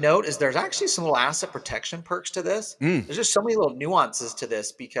thing I'd note is there's actually some little asset protection perks to this. There's just so many little nuances to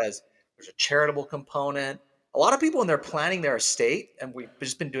this because there's a charitable component. A lot of people, when they're planning their estate, and we've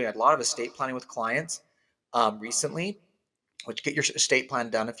just been doing a lot of estate planning with clients recently, which get your estate plan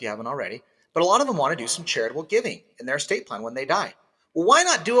done if you haven't already. But a lot of them want to do some charitable giving in their estate plan when they die. Well, why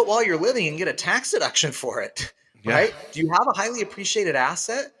not do it while you're living and get a tax deduction for it, right? Do you have a highly appreciated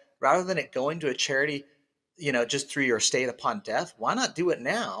asset rather than it going to a charity, just through your estate upon death? Why not do it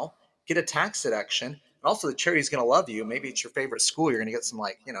now, get a tax deduction? And also the charity's going to love you. Maybe it's your favorite school. You're going to get some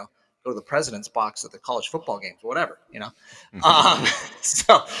go to the president's box at the college football games or whatever,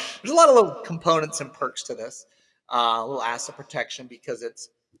 So there's a lot of little components and perks to this. A little asset protection, because the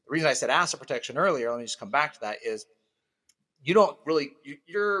reason I said asset protection earlier, let me just come back to that, is you don't really,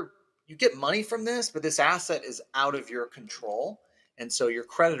 you get money from this, but this asset is out of your control. And so your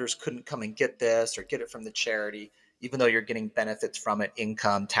creditors couldn't come and get this or get it from the charity, even though you're getting benefits from it,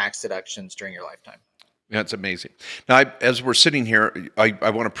 income, tax deductions during your lifetime. That's amazing. Now, as we're sitting here, I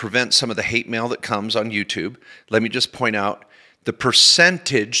want to prevent some of the hate mail that comes on YouTube. Let me just point out the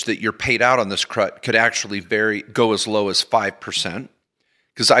percentage that you're paid out on this CRUT could actually go as low as 5%.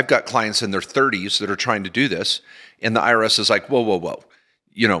 Because I've got clients in their 30s that are trying to do this, and the IRS is like, whoa, whoa, whoa.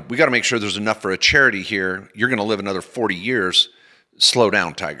 We got to make sure there's enough for a charity here. You're going to live another 40 years. Slow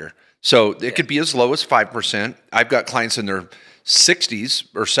down, Tiger. So it could be as low as 5%. I've got clients in their 60s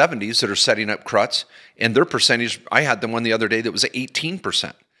or 70s that are setting up CRUTs, and their percentage, I had them one the other day that was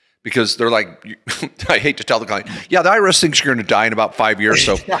 18%. Because they're like, I hate to tell the client, yeah, the IRS thinks you're going to die in about 5 years,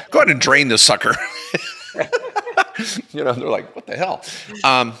 so go ahead and drain this sucker. They're like, what the hell?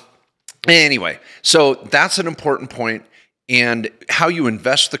 Anyway, so that's an important point. And how you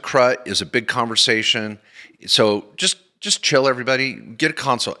invest the CRUT is a big conversation. So just chill, everybody. Get a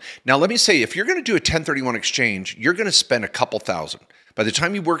consult. Now, let me say, if you're going to do a 1031 exchange, you're going to spend a couple thousand. By the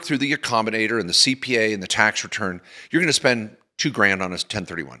time you work through the accommodator and the CPA and the tax return, you're going to spend $2,000 on a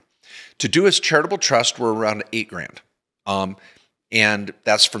 1031. To do a charitable trust, we're around $8,000. And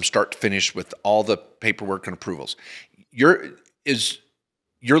that's from start to finish with all the paperwork and approvals. You're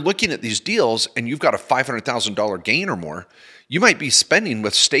looking at these deals and you've got a $500,000 gain or more. You might be spending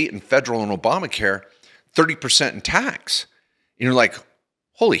with state and federal and Obamacare 30% in tax. And you're like,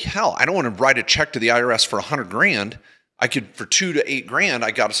 holy hell, I don't want to write a check to the IRS for $100,000. I could, for $2,000 to $8,000,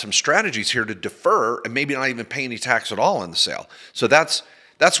 I got some strategies here to defer and maybe not even pay any tax at all on the sale. So that's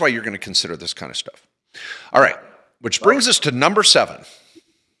why you're going to consider this kind of stuff. All right. Which brings us to number 7.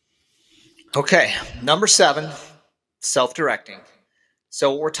 Okay, number 7, self-directing. So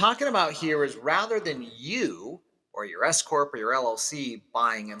what we're talking about here is, rather than you or your S-Corp or your LLC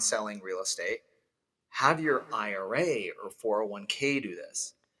buying and selling real estate, have your IRA or 401k do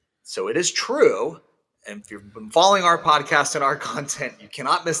this. So it is true, and if you've been following our podcast and our content, you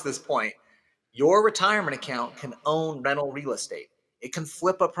cannot miss this point. Your retirement account can own rental real estate. It can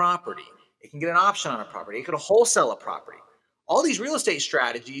flip a property. It can get an option on a property. It can wholesale a property. All these real estate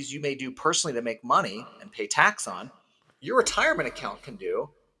strategies you may do personally to make money and pay tax on, your retirement account can do.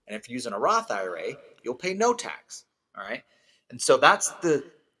 And if you're using a Roth IRA, you'll pay no tax. All right. And so that's the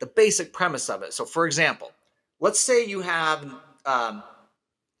basic premise of it. So, for example, let's say you have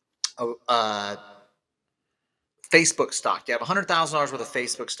Facebook stock. You have $100,000 worth of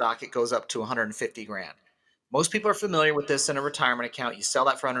Facebook stock. It goes up to $150,000. Most people are familiar with this in a retirement account. You sell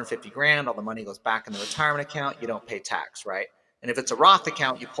that for 150 grand, all the money goes back in the retirement account, you don't pay tax, right? And if it's a Roth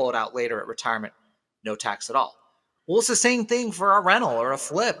account, you pull it out later at retirement, no tax at all. Well, it's the same thing for a rental or a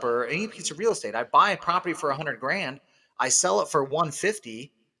flip or any piece of real estate. I buy a property for 100 grand, I sell it for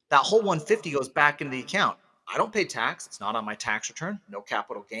 150, that whole 150 goes back into the account. I don't pay tax, it's not on my tax return, no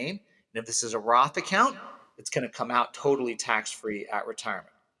capital gain. And if this is a Roth account, it's going to come out totally tax-free at retirement.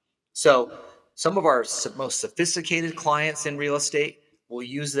 So some of our most sophisticated clients in real estate will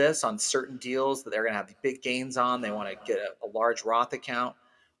use this on certain deals that they're going to have big gains on. They want to get a large Roth account.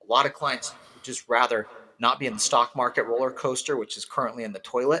 A lot of clients would just rather not be in the stock market roller coaster, which is currently in the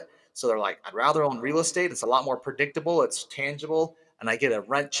toilet. So they're like, I'd rather own real estate. It's a lot more predictable. It's tangible. And I get a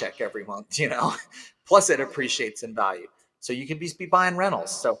rent check every month, plus it appreciates in value. So you can be buying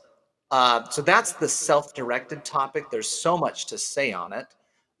rentals. So that's the self-directed topic. There's so much to say on it.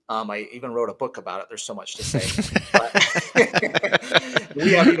 I even wrote a book about it. There's so much to say. But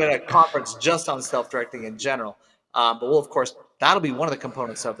we have even a conference just on self-directing in general. But we'll, of course, that'll be one of the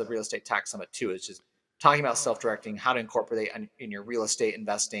components of the Real Estate Tax Summit too, is just talking about self-directing, how to incorporate it in your real estate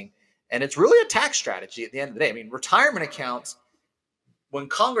investing. And it's really a tax strategy at the end of the day. I mean, retirement accounts, when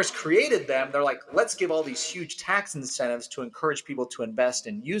Congress created them, they're like, let's give all these huge tax incentives to encourage people to invest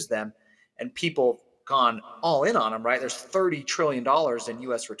and use them. And people gone all in on them, right? There's $30 trillion in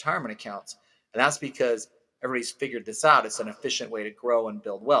U.S. retirement accounts. And that's because everybody's figured this out. It's an efficient way to grow and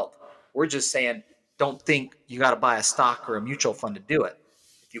build wealth. We're just saying, don't think you got to buy a stock or a mutual fund to do it.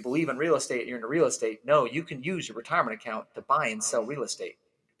 If you believe in real estate, you're into real estate. No, you can use your retirement account to buy and sell real estate.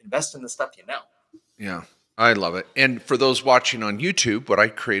 Invest in the stuff you know. Yeah, I love it. And for those watching on YouTube, what I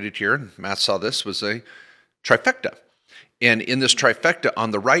created here, and Matt saw this, was a trifecta. And in this trifecta, on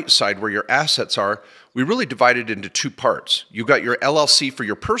the right side where your assets are, we really divide it into two parts. You've got your LLC for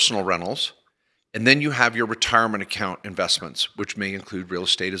your personal rentals, and then you have your retirement account investments, which may include real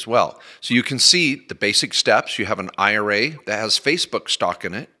estate as well. So you can see the basic steps. You have an IRA that has Facebook stock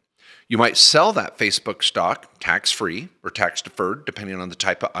in it. You might sell that Facebook stock tax-free or tax-deferred, depending on the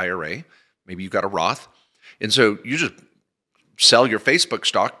type of IRA. Maybe you've got a Roth. And so you just sell your Facebook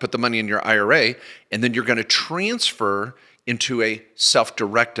stock, put the money in your IRA, and then you're going to transfer into a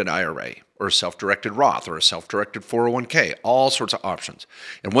self-directed IRA or a self-directed Roth or a self-directed 401k, all sorts of options.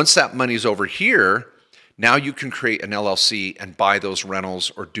 And once that money's over here, now you can create an LLC and buy those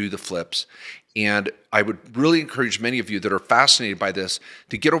rentals or do the flips. And I would really encourage many of you that are fascinated by this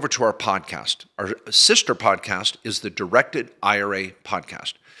to get over to our podcast. Our sister podcast is the Directed IRA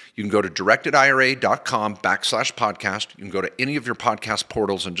podcast. You can go to directedira.com/podcast. You can go to any of your podcast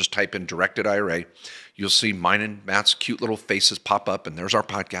portals and just type in Directed IRA. You'll see mine and Matt's cute little faces pop up, and there's our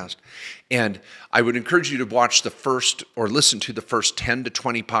podcast. And I would encourage you to watch the first or listen to the first 10 to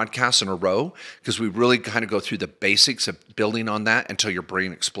 20 podcasts in a row, because we really kind of go through the basics of building on that until your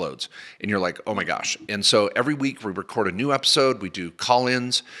brain explodes. And you're like, oh my gosh. And so every week we record a new episode. We do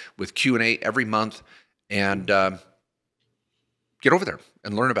call-ins with Q&A every month. And get over there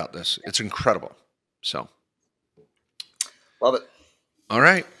and learn about this. It's incredible. So. Love it. All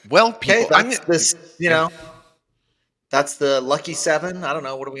right. Well, people, that's that's the lucky seven. I don't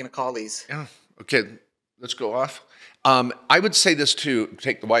know. What are we going to call these? Yeah. Okay. Let's go off. I would say this too,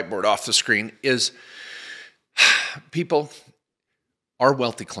 take the whiteboard off the screen, is people, our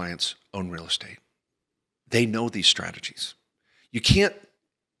wealthy clients own real estate. They know these strategies. You can't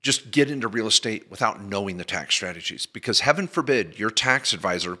just get into real estate without knowing the tax strategies, because heaven forbid your tax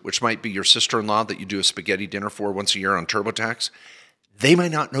advisor, which might be your sister-in-law that you do a spaghetti dinner for once a year on TurboTax, they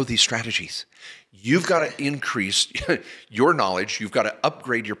might not know these strategies. You've got to increase your knowledge. You've got to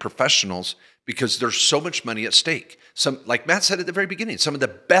upgrade your professionals, because there's so much money at stake. Like Matt said at the very beginning, some of the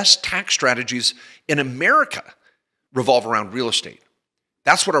best tax strategies in America revolve around real estate.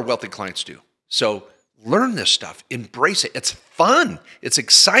 That's what our wealthy clients do. So learn this stuff, embrace it. It's fun. It's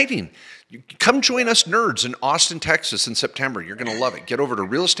exciting. Come join us nerds in Austin, Texas in September. You're going to love it. Get over to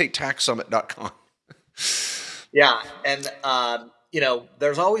realestatetaxsummit.com. Yeah. And,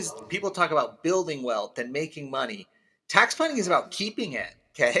 there's always people talk about building wealth and making money. Tax planning is about keeping it.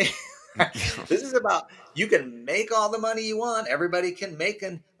 Okay. This is about, you can make all the money you want. Everybody can make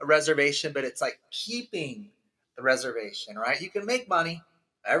a reservation, but it's like keeping the reservation, right? You can make money.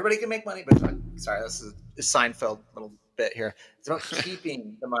 Everybody can make money, but sorry, this is a Seinfeld little bit here. It's about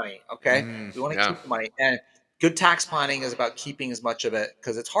keeping the money. Okay. We want to keep the money, and good tax planning is about keeping as much of it,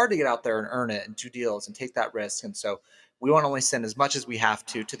 because it's hard to get out there and earn it and do deals and take that risk. And so we want to only send as much as we have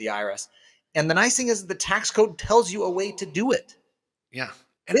to the IRS. And the nice thing is the tax code tells you a way to do it. Yeah.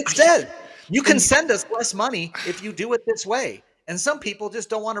 And it said you can send us less money if you do it this way. And some people just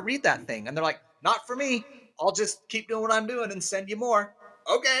don't want to read that thing. And they're like, not for me. I'll just keep doing what I'm doing and send you more.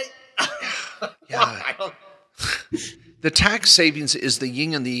 Okay. Yeah. The tax savings is the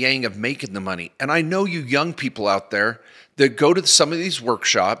yin and the yang of making the money. And I know you young people out there that go to some of these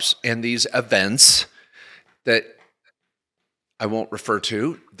workshops and these events that I won't refer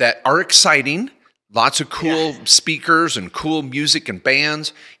to that are exciting, lots of cool speakers and cool music and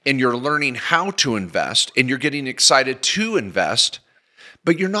bands, and you're learning how to invest and you're getting excited to invest,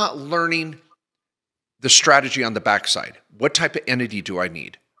 but you're not learning the strategy on the backside. What type of entity do I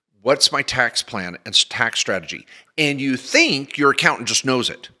need? What's my tax plan and tax strategy? And you think your accountant just knows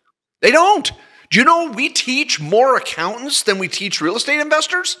it. They don't. Do you know we teach more accountants than we teach real estate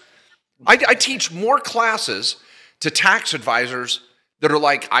investors? I teach more classes to tax advisors that are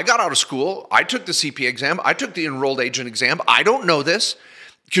like, I got out of school, I took the CPA exam, I took the enrolled agent exam, I don't know this,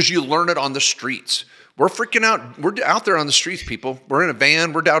 because you learn it on the streets. We're freaking out. We're out there on the streets, people. We're in a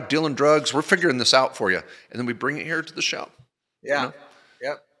van, we're out dealing drugs, we're figuring this out for you. And then we bring it here to the show. Yeah. You know?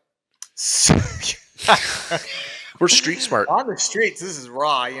 Yep. We're street smart. On the streets, this is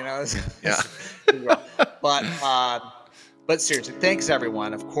raw, you know. Yeah. But seriously, thanks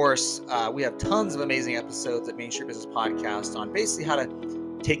everyone. Of course, we have tons of amazing episodes at Main Street Business Podcast on basically how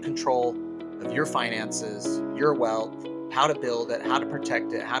to take control of your finances, your wealth, how to build it, how to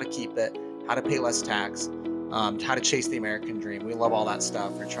protect it, how to keep it, how to pay less tax, how to chase the American dream. We love all that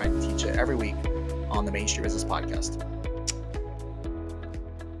stuff. We're trying to teach it every week on the Main Street Business Podcast.